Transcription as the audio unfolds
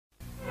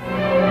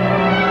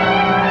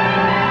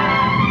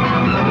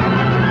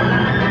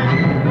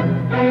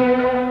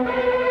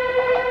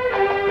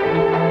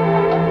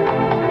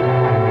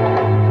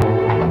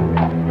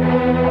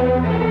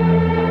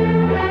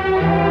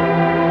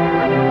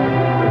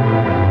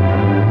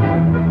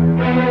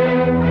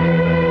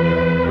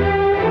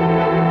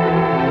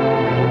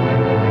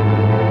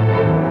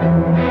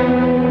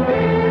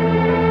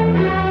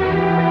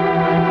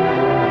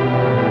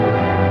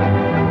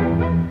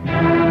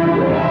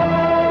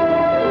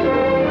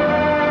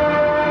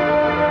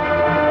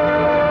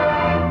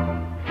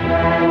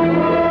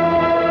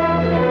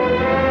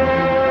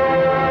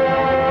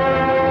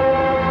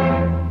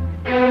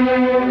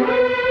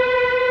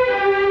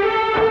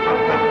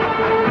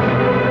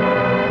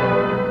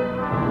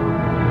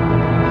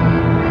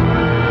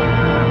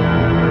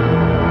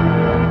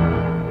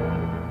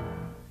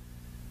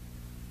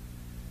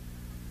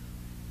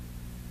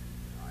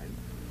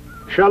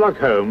Sherlock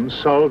Holmes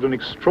solved an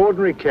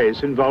extraordinary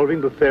case involving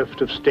the theft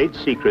of state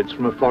secrets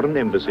from a foreign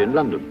embassy in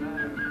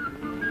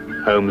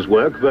London. Holmes'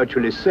 work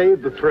virtually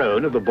saved the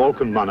throne of the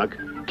Balkan monarch,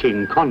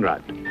 King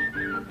Conrad.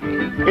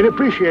 In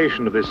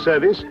appreciation of this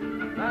service,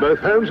 both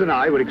Holmes and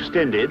I were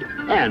extended,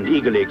 and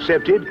eagerly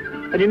accepted,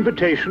 an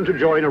invitation to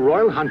join a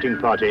royal hunting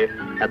party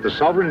at the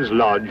Sovereign's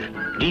Lodge,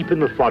 deep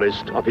in the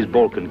forest of his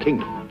Balkan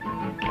kingdom.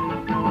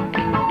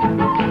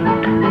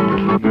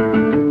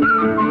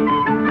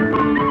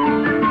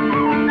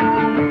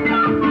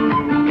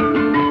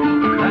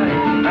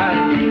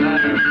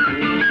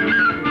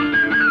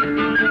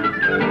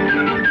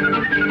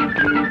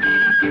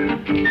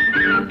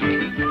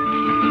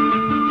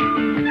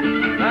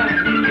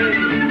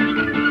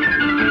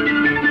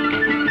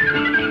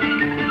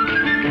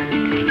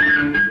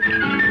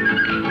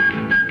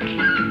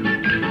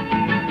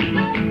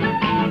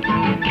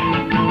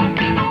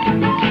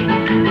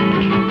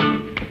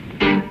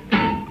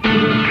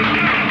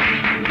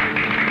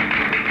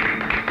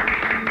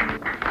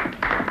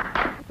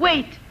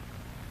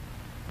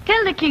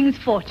 King's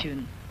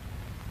fortune.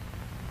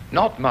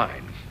 Not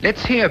mine.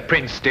 Let's hear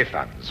Prince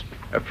Stefan's.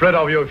 Afraid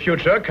of your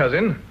future,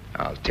 cousin?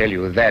 I'll tell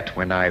you that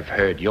when I've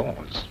heard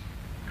yours.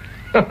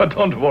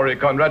 Don't worry,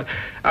 Conrad.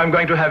 I'm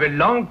going to have a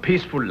long,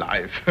 peaceful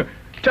life.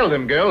 Tell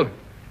them, girl.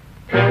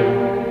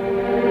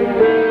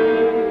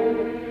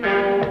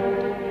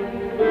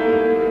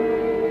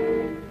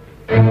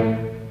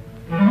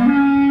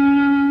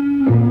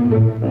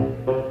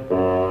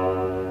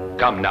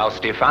 Come now,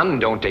 Stefan.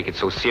 Don't take it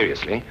so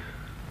seriously.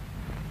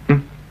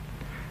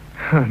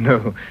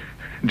 No,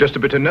 just a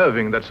bit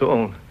unnerving, that's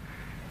all.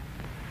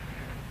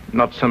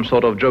 Not some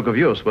sort of joke of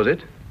yours, was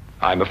it?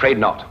 I'm afraid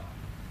not.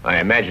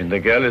 I imagine the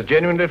girl is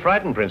genuinely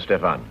frightened, Prince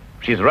Stefan.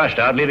 She's rushed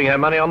out, leaving her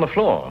money on the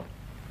floor.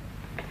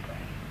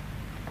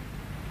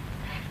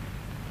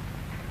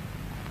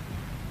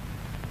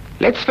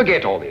 Let's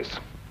forget all this.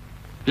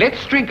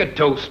 Let's drink a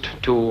toast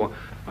to...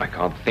 I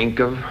can't think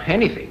of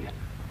anything.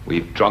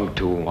 We've drunk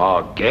to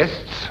our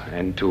guests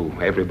and to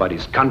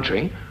everybody's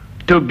country.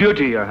 To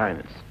beauty, Your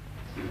Highness.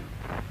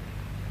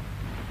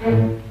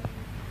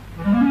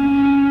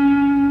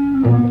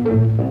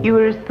 You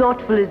were as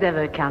thoughtful as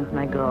ever, Count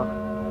Magor.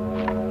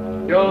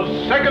 Your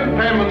second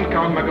payment,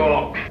 Count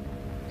Magor.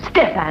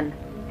 Stefan.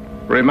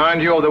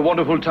 Remind you of the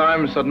wonderful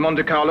times at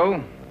Monte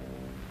Carlo?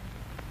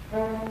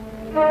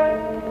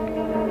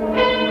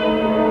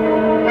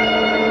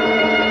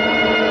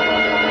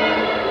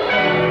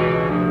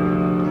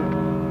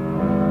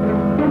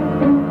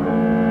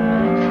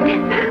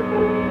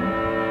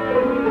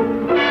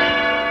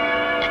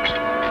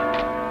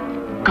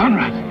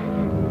 Conrad!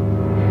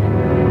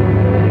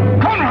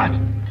 Conrad!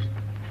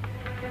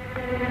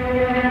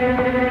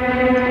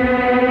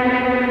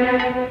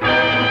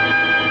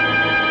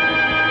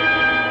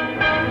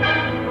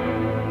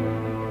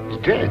 He's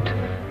dead.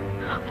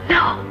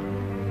 No.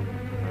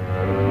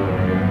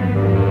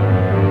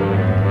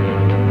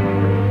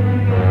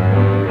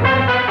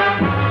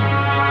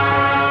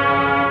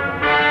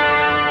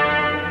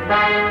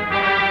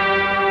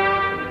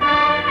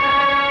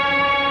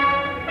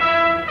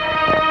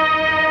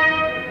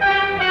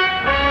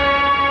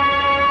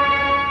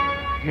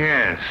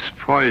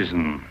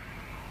 Poison.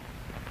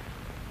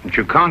 But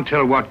you can't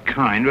tell what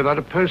kind without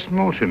a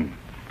post-mortem.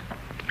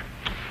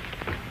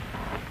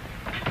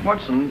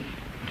 Watson,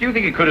 do you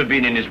think it could have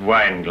been in his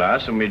wine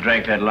glass when we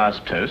drank that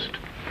last toast?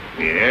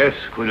 Yes,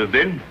 could have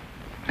been.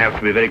 Have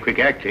to be very quick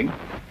acting.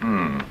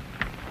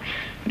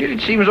 Indeed,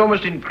 it seems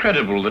almost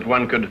incredible that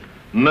one could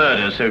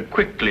murder so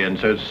quickly and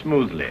so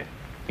smoothly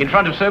in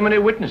front of so many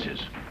witnesses.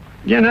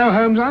 You know,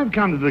 Holmes, I've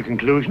come to the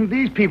conclusion that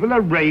these people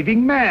are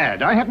raving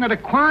mad. I haven't had a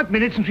quiet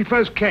minute since we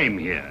first came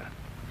here.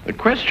 The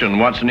question,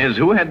 Watson, is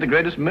who had the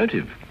greatest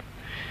motive?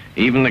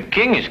 Even the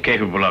king is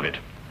capable of it,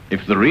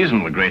 if the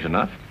reason were great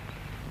enough.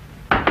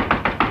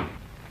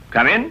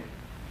 Come in.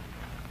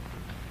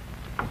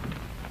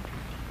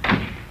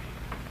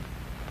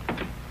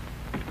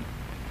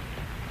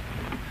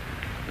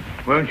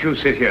 Won't you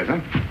sit here,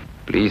 sir?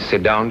 Please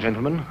sit down,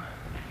 gentlemen.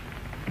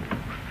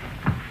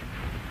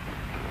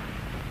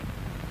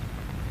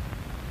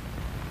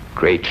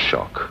 Great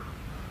shock.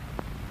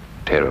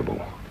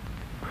 Terrible.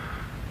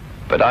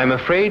 But I'm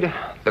afraid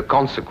the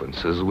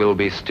consequences will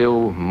be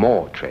still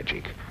more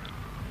tragic.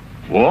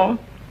 War?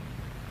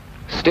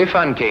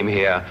 Stefan came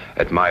here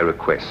at my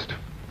request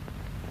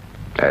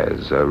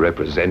as a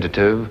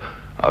representative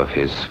of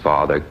his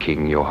father,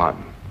 King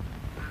Johann.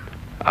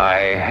 I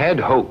had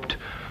hoped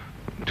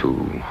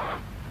to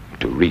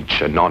reach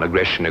a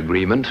non-aggression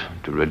agreement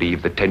to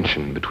relieve the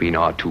tension between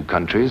our two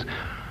countries.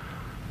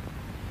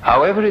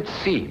 However, it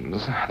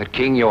seems that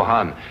King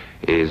Johann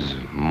is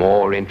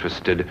more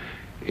interested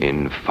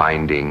in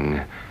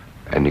finding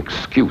an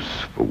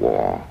excuse for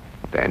war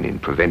than in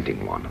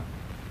preventing one.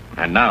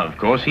 And now, of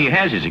course, he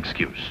has his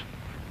excuse.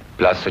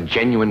 Plus a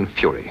genuine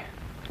fury.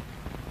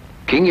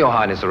 King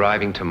Johann is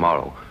arriving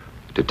tomorrow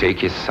to take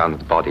his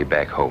son's body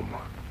back home.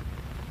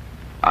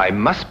 I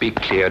must be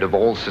cleared of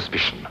all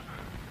suspicion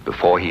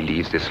before he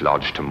leaves this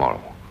lodge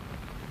tomorrow.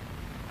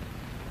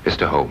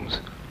 Mr. Holmes,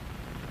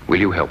 will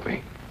you help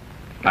me?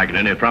 I can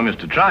only promise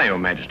to try, Your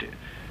Majesty.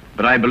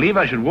 But I believe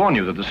I should warn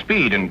you that the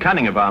speed and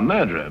cunning of our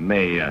murderer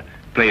may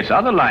place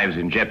other lives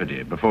in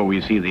jeopardy before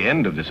we see the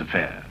end of this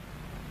affair.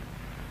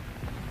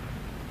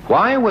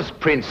 Why was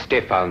Prince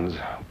Stefan's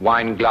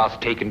wine glass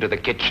taken to the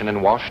kitchen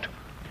and washed?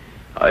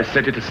 I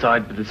set it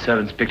aside, but the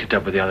servants picked it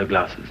up with the other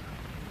glasses.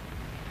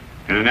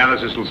 An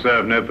analysis will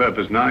serve no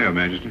purpose now, Your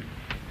Majesty.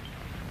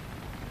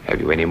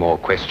 Have you any more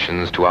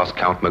questions to ask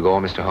Count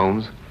Magor, Mr.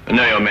 Holmes?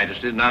 No, Your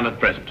Majesty, none at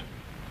present.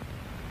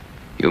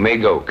 You may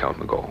go, Count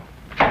Magor.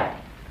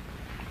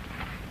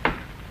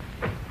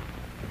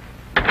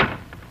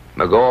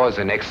 Magor is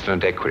an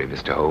excellent equerry,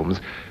 Mr. Holmes.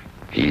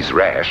 He's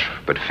rash,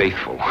 but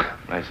faithful.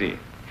 I see.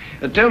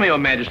 Tell me, Your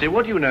Majesty,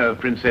 what do you know of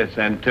Princess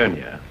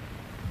Antonia?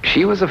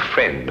 She was a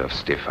friend of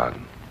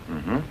Stefan.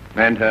 Mm-hmm.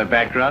 And her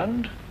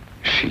background?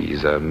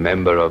 She's a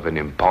member of an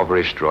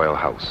impoverished royal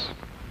house.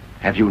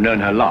 Have you known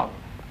her long?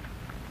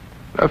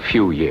 A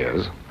few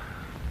years.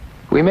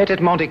 We met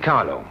at Monte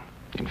Carlo.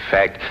 In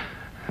fact,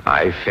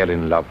 I fell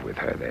in love with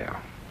her there.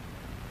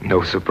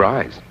 No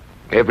surprise.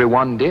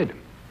 Everyone did,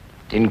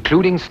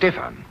 including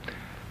Stefan.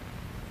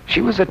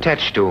 She was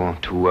attached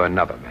to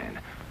another man,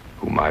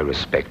 whom I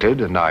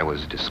respected, and I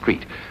was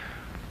discreet.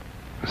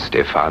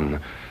 Stefan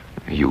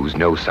used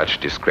no such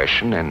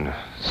discretion and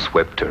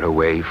swept her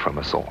away from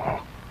us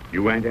all.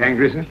 You weren't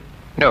angry, sir?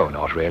 No,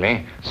 not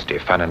really.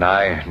 Stefan and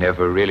I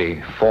never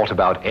really fought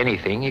about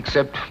anything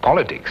except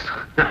politics.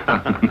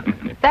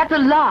 That's a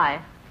lie.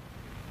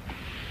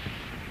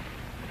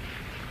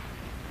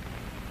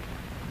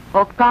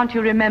 Or can't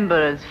you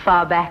remember as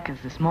far back as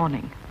this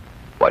morning?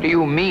 What do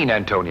you mean,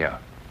 Antonia?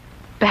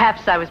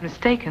 Perhaps I was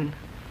mistaken.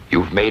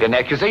 You've made an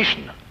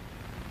accusation.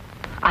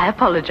 I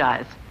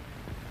apologize.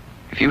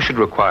 If you should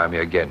require me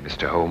again,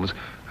 Mr. Holmes,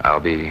 I'll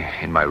be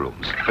in my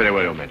rooms. Very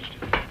well, Your Majesty.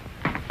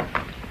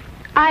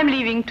 I'm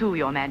leaving too,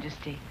 Your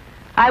Majesty.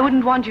 I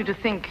wouldn't want you to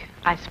think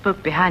I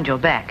spoke behind your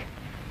back.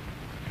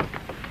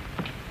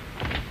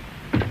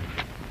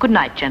 Good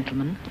night,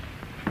 gentlemen.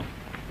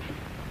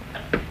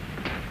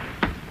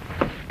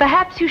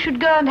 Perhaps you should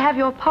go and have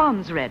your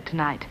palms read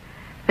tonight.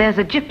 There's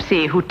a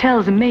gypsy who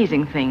tells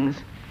amazing things.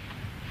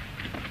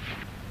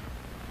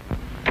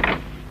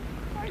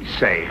 I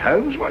say,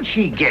 Holmes, what's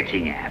she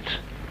getting at?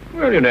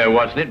 Well, you know,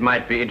 Watson, it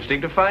might be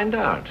interesting to find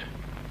out.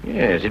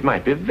 Yes, it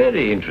might be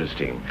very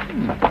interesting.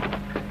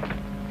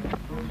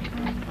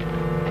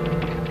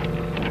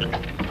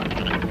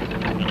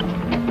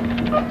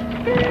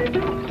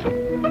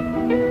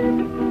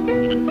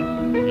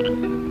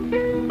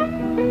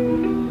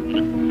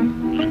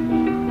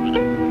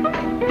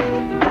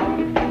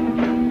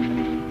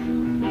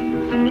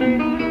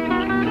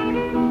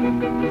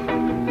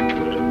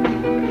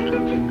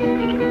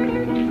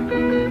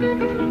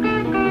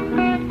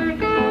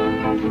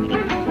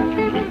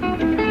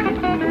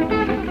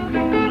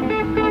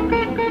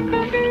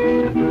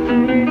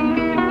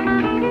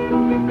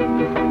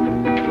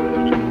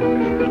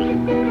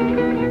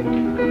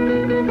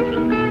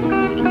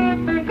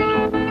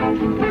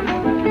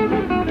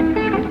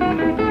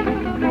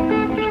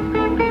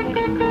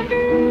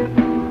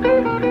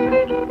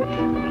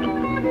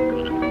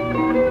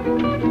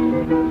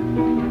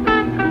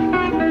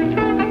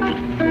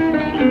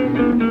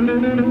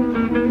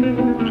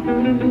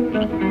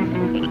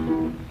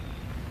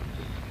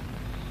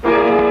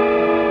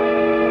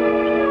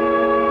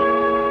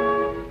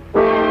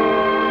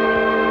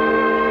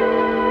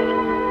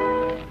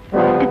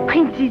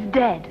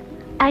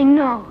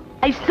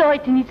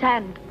 It in his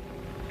hand.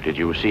 Did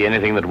you see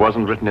anything that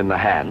wasn't written in the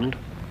hand?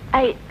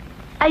 I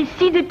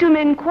see the two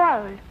men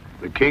quarrel.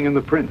 The king and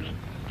the prince.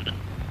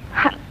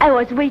 I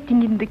was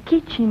waiting in the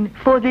kitchen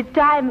for the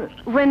time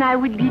when I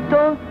would be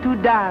told to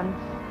dance.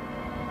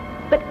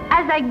 But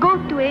as I go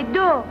to a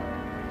door,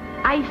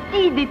 I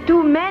see the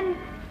two men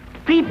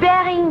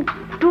preparing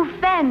to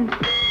fence.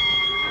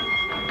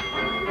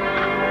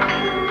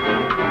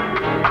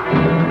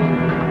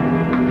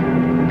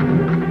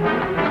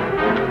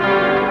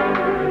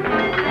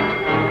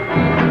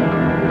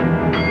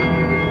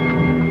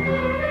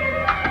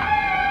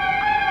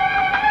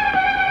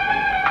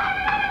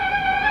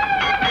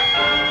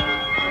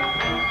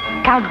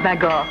 Count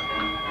Magor,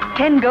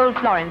 10 gold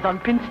florins on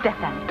Prince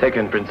Stefan.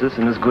 Taken, Princess,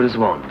 and as good as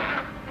won.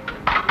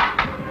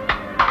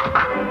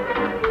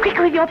 Quick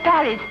with your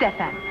parry,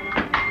 Stefan.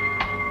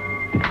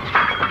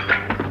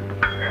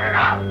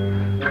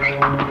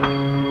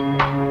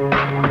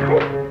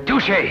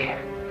 Touché!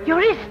 Your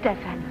wrist,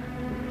 Stefan.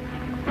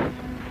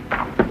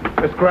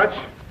 Miss Crutch?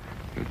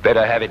 You'd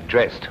better have it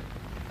dressed.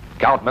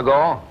 Count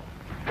Magor,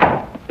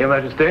 Your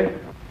Majesty?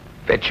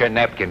 fetch your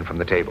napkin from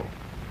the table.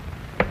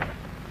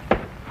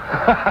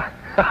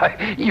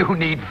 You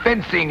need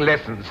fencing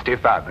lessons,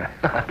 Stefan.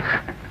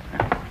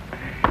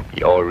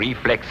 Your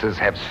reflexes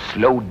have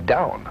slowed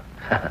down.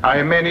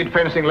 I may need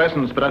fencing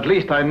lessons, but at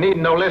least I need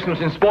no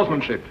lessons in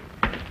sportsmanship.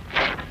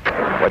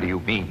 What do you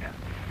mean?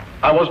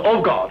 I was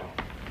off guard.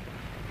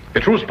 A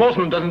true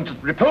sportsman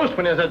doesn't riposte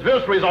when his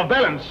adversary is off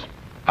balance.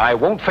 I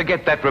won't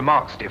forget that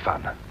remark,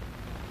 Stefan.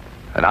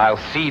 And I'll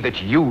see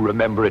that you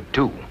remember it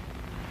too.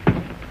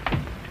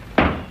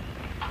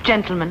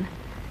 Gentlemen,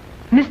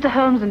 Mr.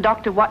 Holmes and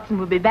Dr. Watson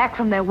will be back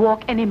from their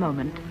walk any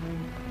moment.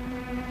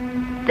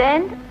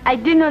 Then I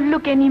do not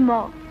look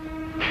anymore.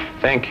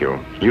 Thank you.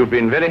 You've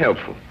been very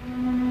helpful.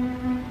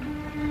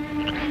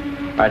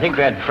 I think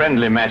that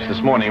friendly match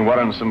this morning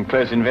warrants some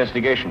close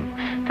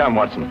investigation. Come,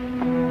 Watson.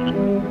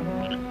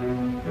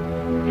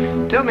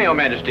 Tell me, Your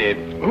Majesty,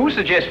 who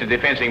suggested the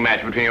fencing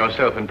match between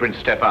yourself and Prince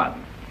Stefan?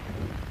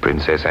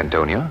 Princess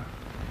Antonia?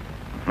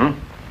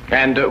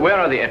 And where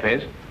are the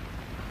épées?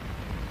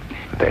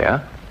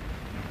 There?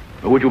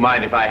 Would you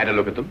mind if I had a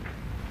look at them?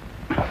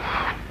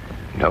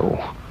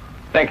 No.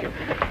 Thank you.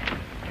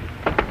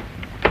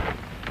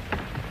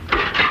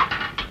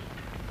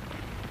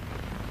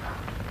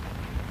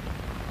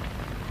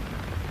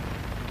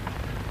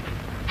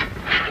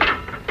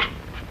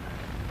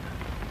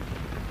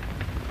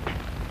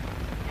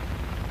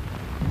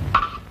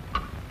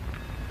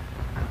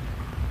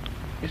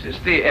 Is this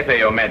the épée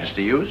Your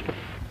Majesty used?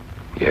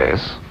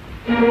 Yes.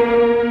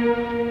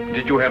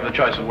 Did you have the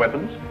choice of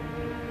weapons?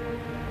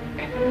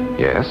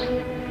 Yes.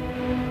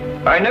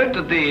 I note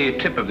that the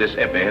tip of this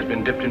épée has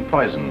been dipped in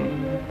poison.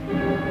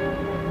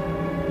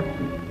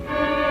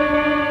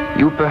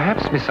 You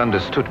perhaps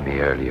misunderstood me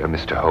earlier,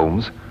 Mr.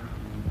 Holmes.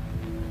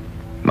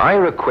 My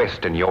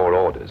request and your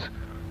orders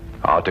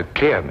are to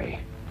clear me,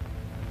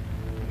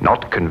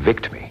 not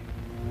convict me.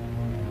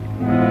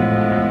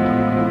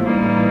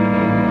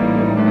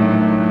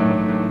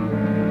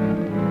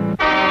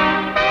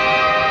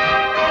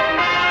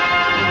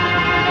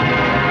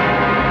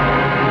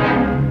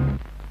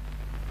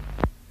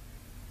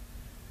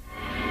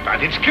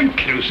 But it's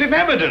conclusive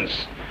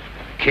evidence.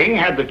 King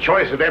had the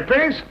choice of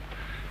épées,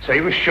 so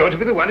he was sure to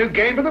be the one who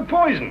gave her the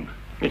poison.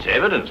 It's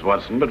evidence,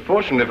 Watson, but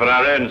fortunately for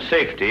our own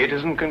safety, it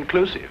isn't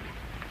conclusive.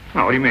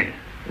 Oh, what do you mean?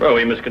 Well,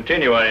 we must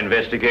continue our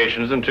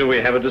investigations until we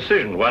have a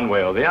decision, one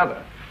way or the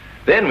other.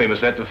 Then we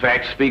must let the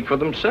facts speak for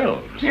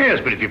themselves. Yes,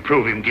 but if you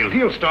prove him guilty,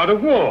 he'll start a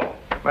war.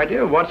 My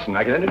dear Watson,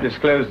 I can only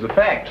disclose the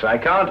facts. I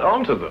can't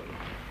alter them.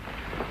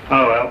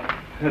 Oh, well,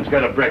 let's go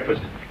to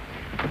breakfast.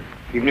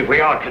 Even if we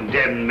are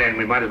condemned men,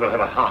 we might as well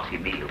have a hearty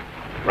meal.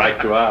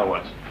 Right you are,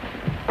 Watson.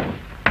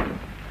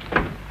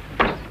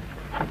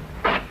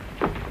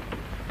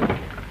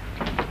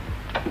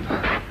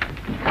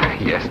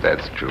 Yes,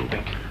 that's true.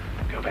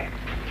 Go back.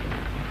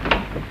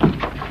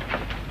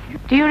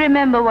 Do you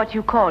remember what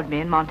you called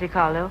me in Monte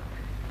Carlo?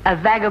 A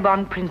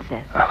vagabond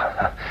princess.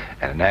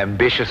 An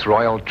ambitious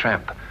royal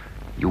tramp.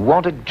 You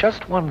wanted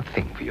just one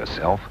thing for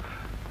yourself.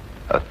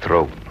 A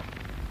throne.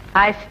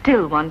 I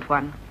still want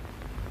one.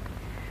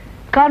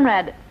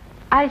 Conrad,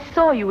 I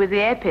saw you with the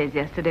épées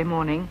yesterday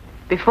morning,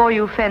 before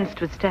you fenced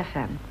with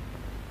Stefan.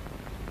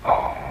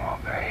 Oh,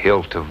 the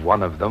hilt of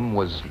one of them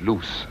was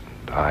loose,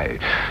 and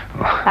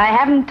I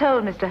haven't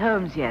told Mr.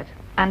 Holmes yet,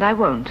 and I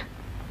won't.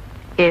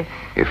 If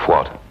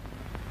what?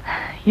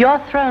 your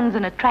throne's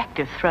an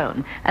attractive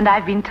throne, and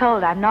I've been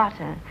told I'm not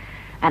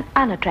an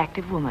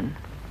unattractive woman.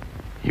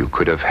 You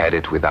could have had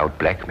it without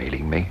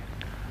blackmailing me.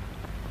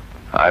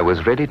 I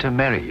was ready to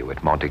marry you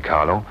at Monte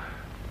Carlo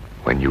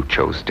when you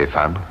chose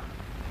Stefan.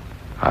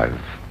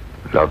 I've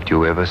loved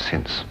you ever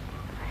since.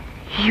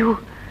 You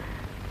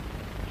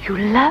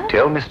love?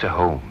 Tell Mr.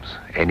 Holmes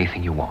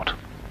anything you want.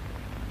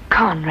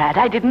 Conrad,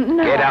 I didn't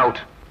know. Get out!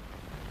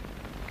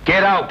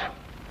 Get out!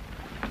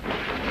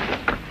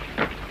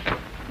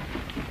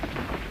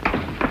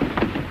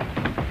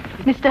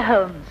 Mr.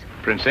 Holmes,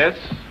 Princess?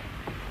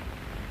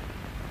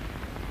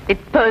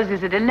 it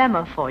poses a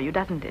dilemma for you,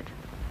 doesn't it?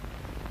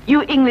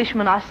 You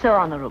Englishmen are so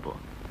honorable.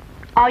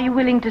 Are you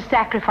willing to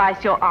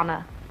sacrifice your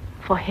honor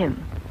for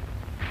him?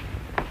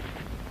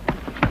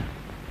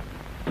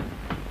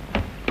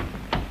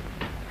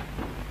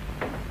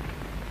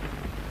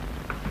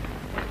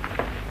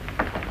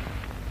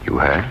 You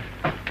heard?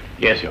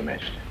 Yes, Your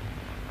Majesty.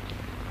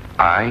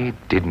 I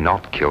did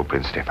not kill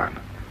Prince Stefan.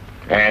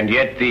 And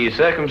yet the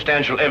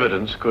circumstantial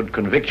evidence could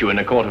convict you in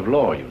a court of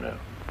law, you know.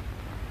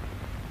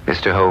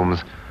 Mr.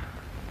 Holmes,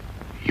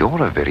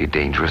 you're a very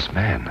dangerous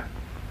man.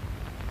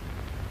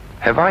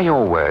 Have I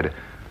your word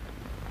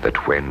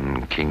that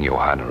when King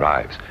Johann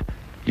arrives,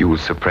 you will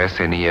suppress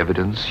any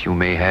evidence you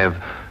may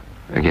have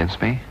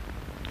against me?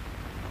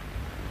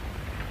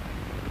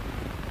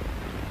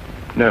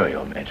 No,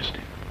 Your Majesty.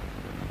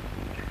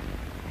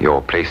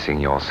 You're placing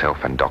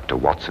yourself and Dr.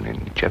 Watson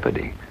in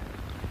jeopardy.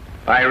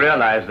 I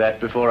realized that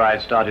before I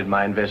started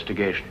my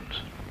investigations.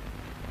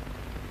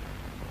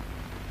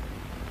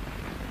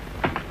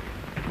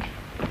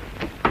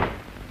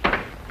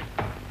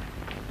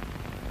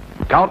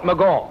 Count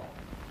Magall.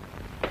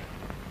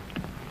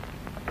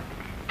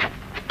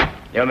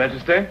 Your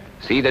Majesty?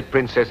 See that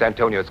Princess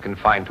Antonia is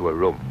confined to a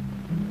room.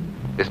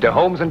 Mr.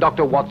 Holmes and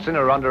Dr. Watson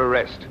are under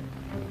arrest.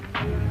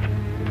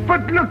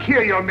 But look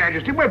here, Your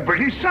Majesty, we're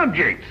British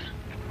subjects.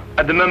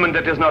 At the moment,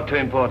 that is not too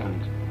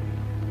important.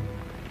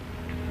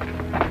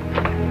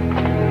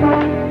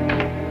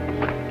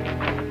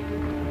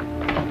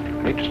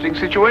 Interesting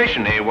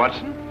situation, eh,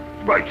 Watson?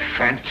 Right,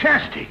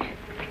 fantastic.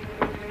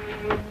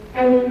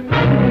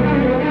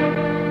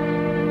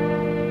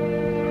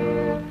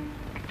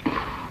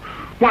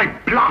 Why,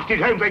 blast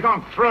it, Holmes, they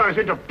can't throw us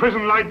into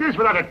prison like this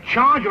without a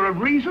charge or a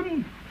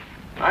reason.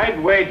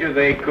 I'd wager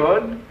they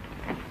could.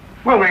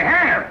 Well, they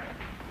have.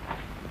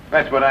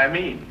 That's what I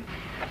mean.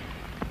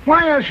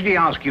 Why else should he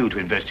ask you to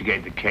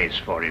investigate the case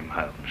for him,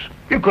 Holmes?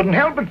 You couldn't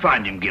help but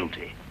find him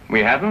guilty.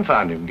 We haven't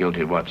found him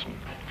guilty, Watson.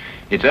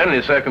 It's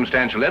only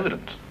circumstantial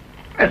evidence.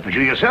 Yes, but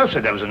you yourself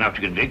said that was enough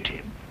to convict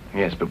him.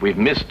 Yes, but we've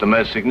missed the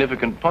most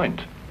significant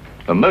point.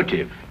 The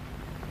motive.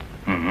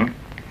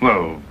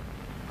 Well,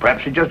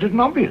 perhaps it just isn't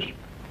obvious.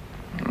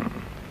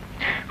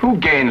 Who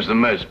gains the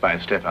most by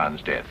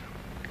Stefan's death?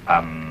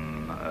 Well,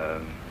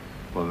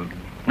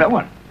 no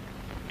one.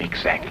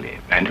 Exactly.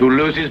 And who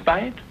loses by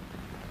it?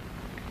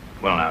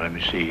 Well, now, let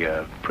me see.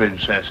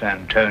 Princess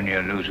Antonia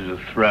loses a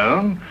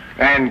throne.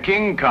 And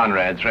King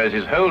Conrad throws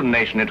his whole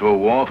nation into a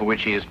war for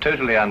which he is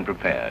totally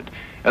unprepared.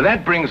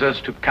 That brings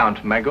us to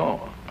Count Magor.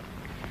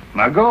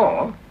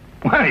 Magor?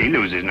 Well, he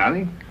loses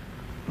nothing.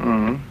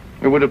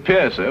 It would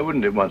appear so,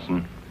 wouldn't it,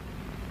 Watson?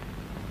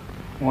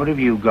 What have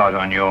you got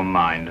on your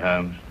mind,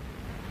 Holmes?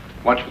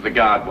 Watch for the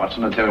guard,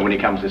 Watson, and tell me when he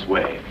comes this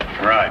way.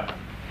 Right.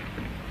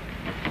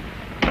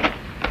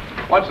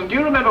 Watson, do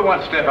you remember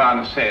what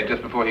Stefan said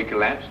just before he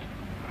collapsed?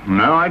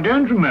 No, I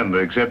don't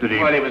remember, except that he...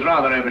 Well, he was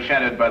rather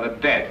overshadowed by the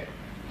death.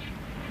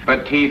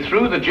 But he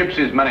threw the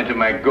gypsies' money to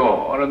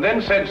Magor and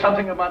then said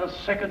something about a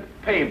second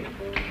payment.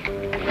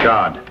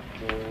 Guard.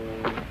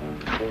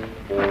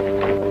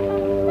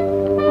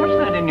 What's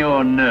that in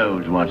your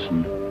nose,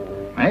 Watson?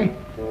 Eh?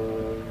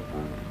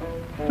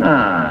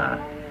 Ah.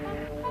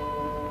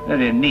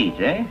 Very neat,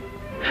 eh?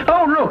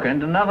 Oh, look,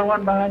 and another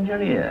one behind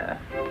your ear.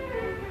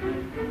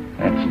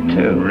 That's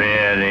two.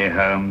 Really,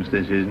 Holmes,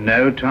 this is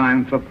no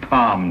time for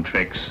palm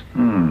tricks.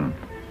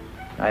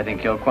 I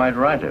think you're quite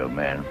right, old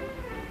man.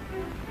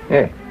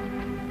 Hey,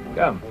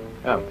 come.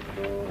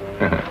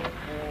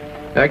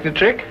 Like the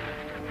trick?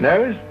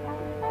 Nose?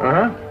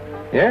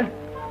 Yeah?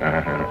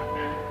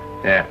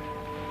 Yeah.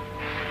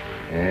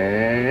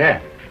 Yeah.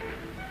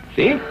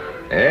 See?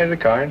 There's the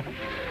coin.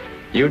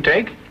 You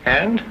take,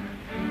 hand.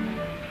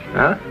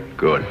 Huh?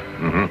 Good.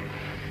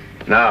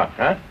 Now,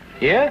 huh?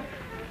 Here?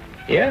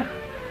 Here?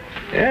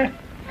 Yeah?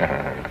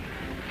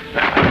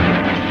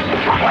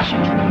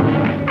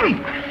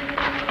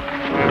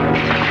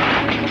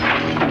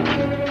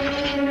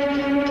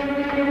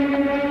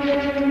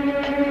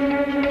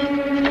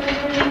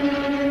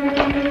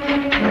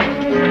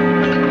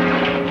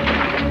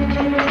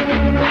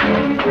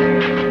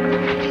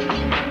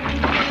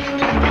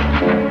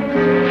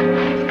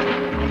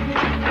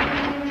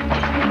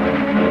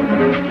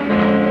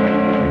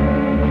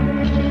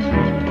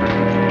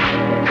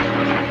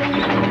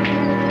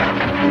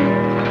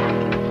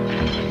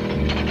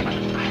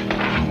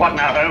 What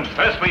now, Holmes?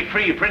 First we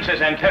free Princess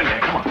Antonia.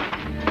 Come on.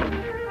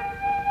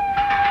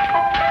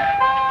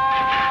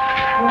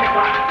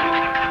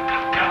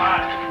 Come on.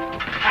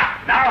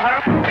 Now,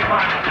 Holmes. Come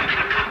on.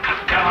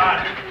 Come on.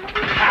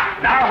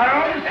 Now,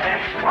 Holmes.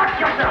 Watch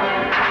yourself.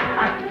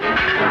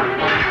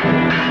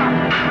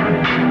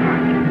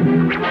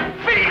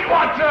 Feed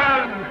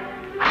Watson.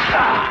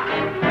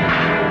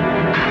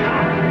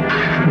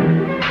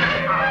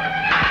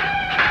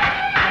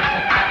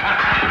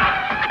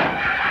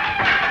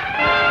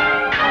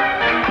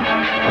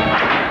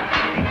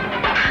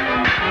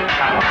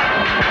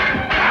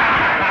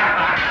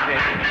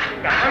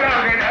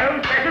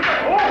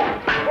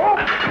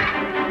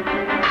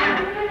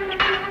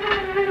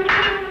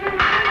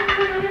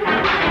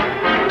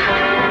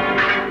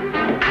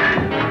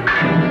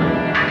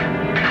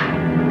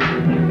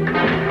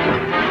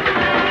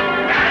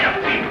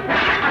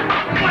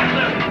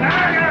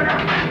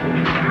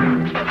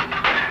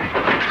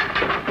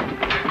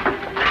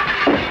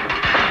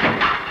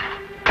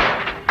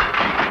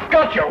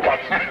 Gotcha,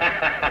 Watson.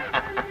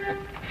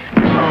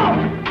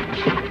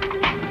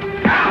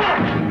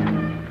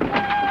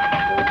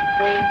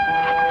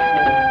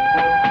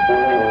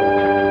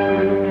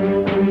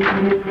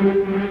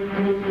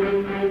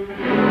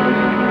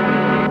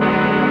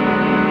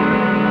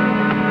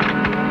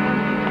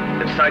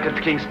 They've sighted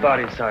the king's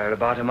body, sire,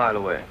 about a mile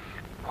away.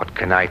 What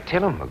can I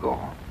tell him, Magor?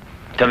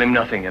 Tell him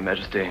nothing, Your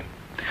Majesty.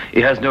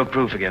 He has no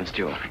proof against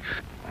you.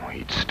 Oh,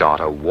 he'd start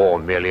a war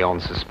merely on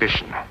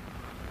suspicion.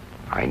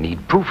 I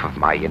need proof of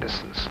my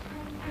innocence.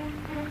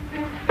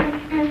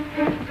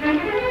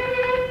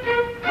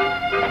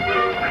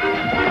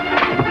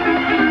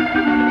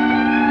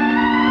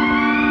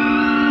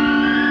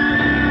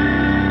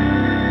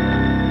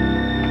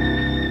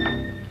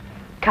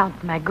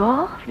 Count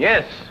Magor?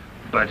 Yes.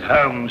 But,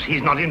 Holmes,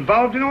 he's not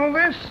involved in all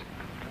this?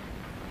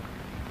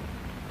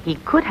 He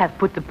could have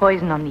put the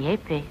poison on the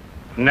épée.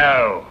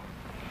 No.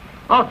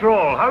 After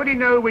all, how would he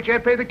know which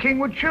épée the king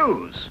would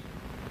choose?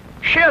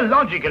 Sheer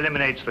logic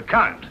eliminates the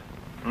count.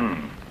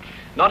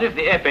 Not if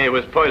the épée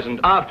was poisoned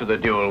after the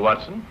duel,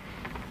 Watson.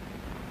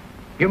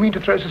 You mean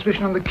to throw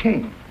suspicion on the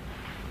king?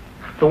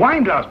 The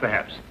wine glass,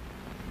 perhaps?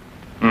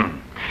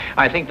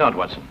 I think not,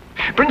 Watson.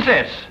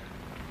 Princess,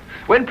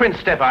 when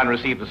Prince Stefan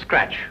received the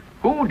scratch,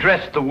 who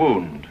dressed the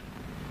wound?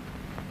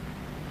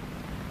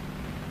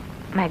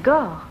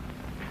 Magor.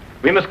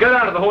 We must go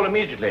down to the hall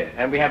immediately,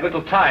 and we have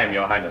little time,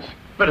 Your Highness.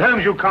 But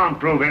Holmes, you can't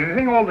prove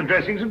anything. All the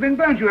dressings have been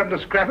burnt. You haven't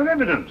a scrap of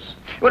evidence.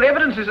 Well,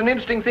 evidence is an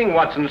interesting thing,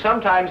 Watson.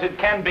 Sometimes it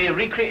can be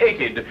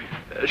recreated.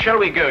 Shall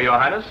we go, Your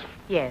Highness?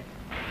 Yes.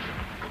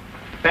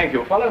 Thank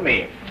you. Follow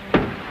me.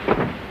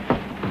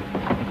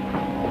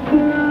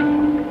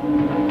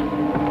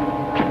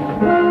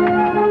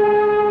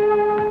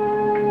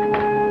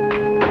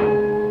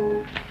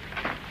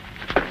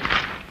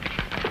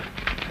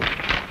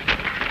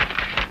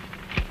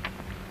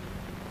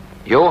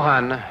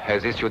 Johann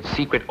has issued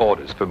secret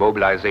orders for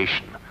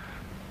mobilization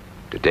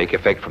to take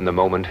effect from the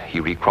moment he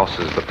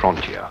recrosses the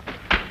frontier.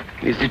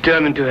 He's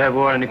determined to have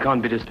war and he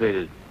can't be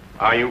dissuaded.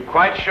 Are you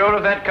quite sure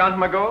of that, Count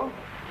Margot?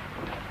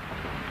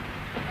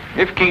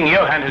 If King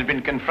Johann had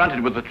been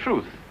confronted with the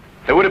truth,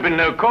 there would have been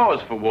no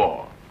cause for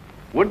war.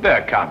 Would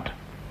there, Count?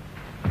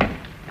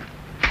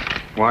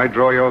 Why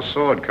draw your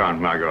sword, Count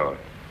Margot?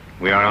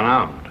 We are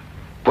unarmed.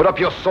 Put up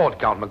your sword,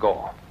 Count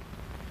Margot.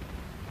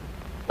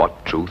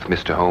 What truth,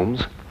 Mr.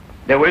 Holmes?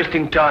 They're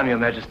wasting time, Your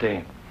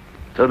Majesty.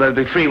 So they'll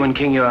be free when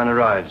King Johann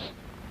arrives.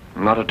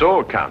 Not at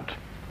all, Count.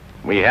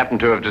 We happen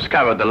to have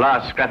discovered the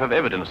last scrap of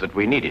evidence that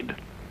we needed.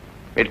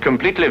 It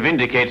completely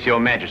vindicates Your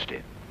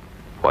Majesty.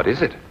 What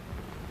is it?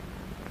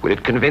 Will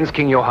it convince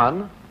King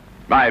Johann?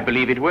 I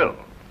believe it will.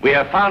 We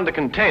have found the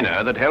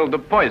container that held the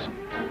poison.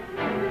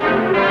 What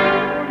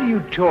are you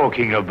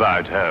talking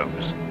about,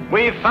 Holmes?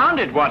 We've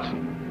found it,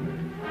 Watson.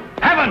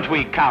 Haven't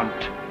we,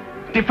 Count?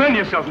 Defend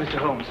yourself, Mr.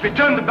 Holmes.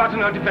 Return the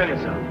button or defend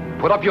yourself.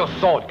 Put up your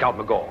sword, Count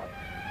Margot.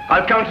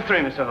 I'll count to 3,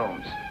 Mr.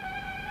 Holmes.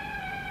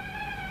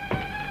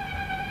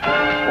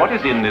 What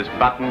is in this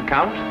button,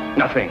 Count?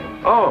 Nothing.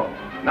 Oh,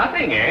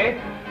 nothing, eh?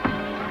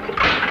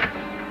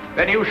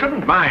 Then you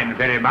shouldn't mind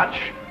very much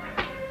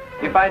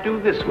if I do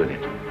this with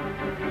it.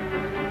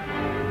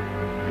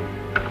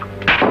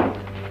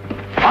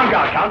 On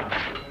guard, Count.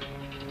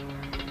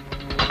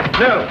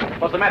 No,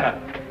 what's the matter?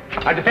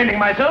 I'm defending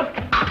myself.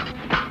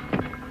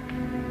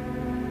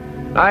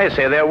 I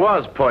say there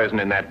was poison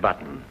in that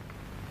button.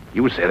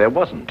 You say there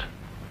wasn't.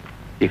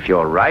 If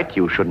you're right,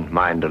 you shouldn't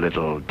mind a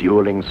little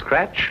dueling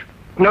scratch.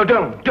 No,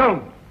 don't.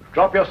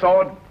 Drop your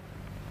sword.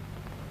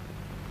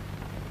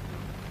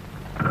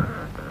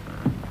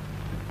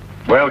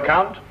 Well,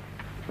 Count?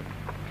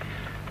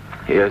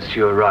 Yes,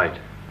 you're right.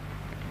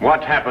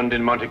 What happened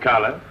in Monte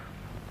Carlo?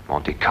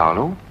 Monte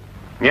Carlo?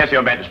 Yes,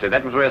 Your Majesty.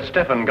 That was where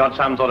Stefan got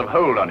some sort of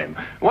hold on him.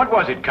 What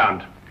was it,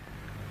 Count?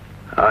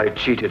 I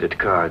cheated at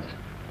cards.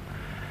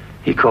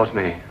 He caught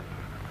me.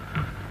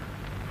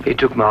 He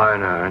took my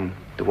honor and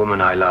the woman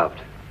I loved.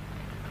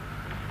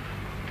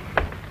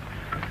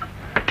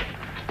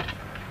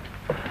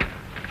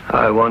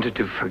 I wanted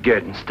to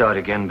forget and start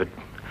again, but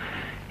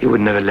he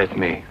would never let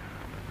me.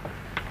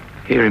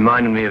 He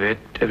reminded me of it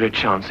every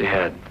chance he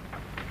had.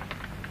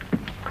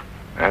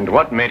 And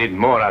what made it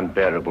more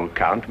unbearable,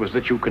 Count, was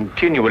that you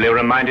continually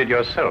reminded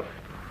yourself.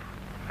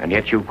 And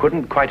yet you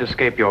couldn't quite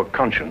escape your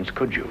conscience,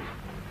 could you?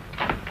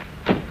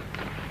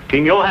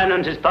 King Johann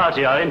and his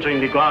party are entering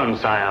the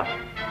grounds, sire.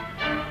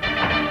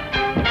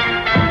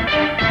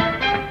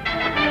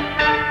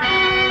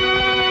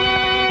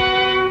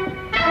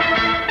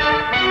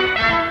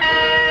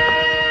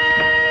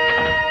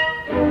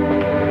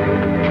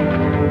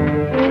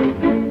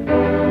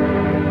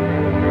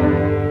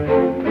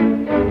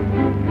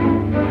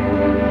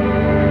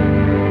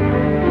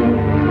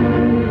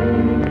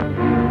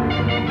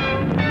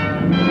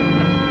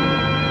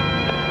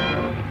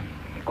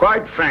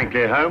 Quite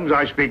frankly, Holmes,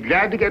 I should be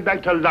glad to get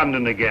back to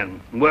London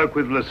again and work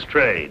with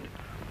Lestrade.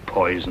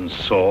 Poison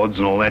swords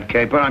and all that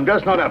caper. I'm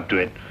just not up to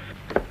it.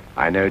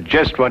 I know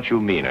just what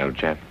you mean, old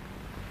chap.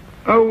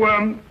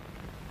 Oh,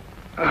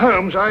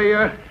 Holmes,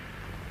 I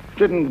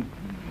didn't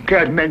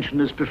care to mention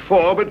this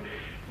before, but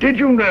did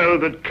you know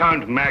that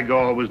Count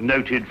Magor was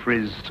noted for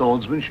his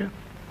swordsmanship?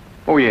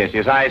 Oh,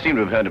 yes, I seem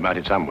to have heard about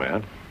it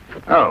somewhere.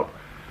 Oh.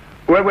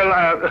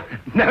 Well,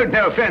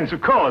 no offense,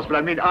 of course, but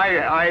I mean,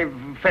 I've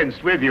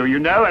fenced with you, you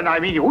know, and I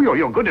mean,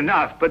 you're good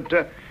enough, but,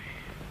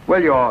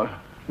 well, you're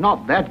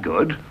not that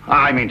good.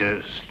 I mean,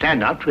 to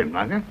stand up to him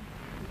like that.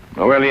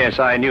 Oh, well, yes,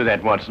 I knew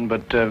that, Watson,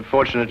 but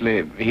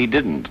fortunately, he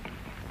didn't.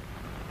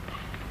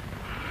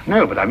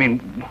 No, but I mean,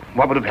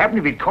 what would have happened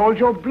if he'd called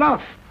your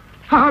bluff?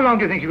 How long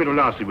do you think you could have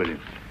lasted with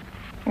him?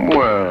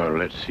 Well,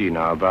 let's see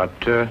now, about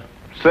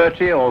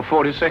 30 or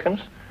 40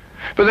 seconds.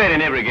 But then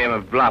in every game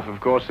of bluff,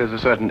 of course, there's a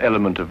certain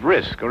element of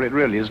risk, or it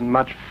really isn't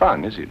much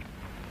fun, is it?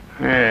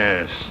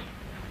 Yes.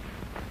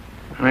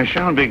 I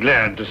shall be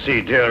glad to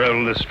see dear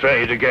old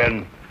Lestrade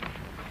again.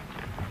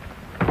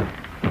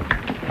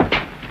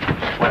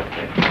 Well,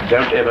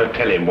 don't ever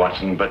tell him,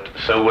 Watson, but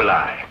so will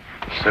I.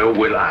 So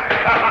will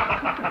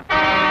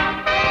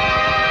I.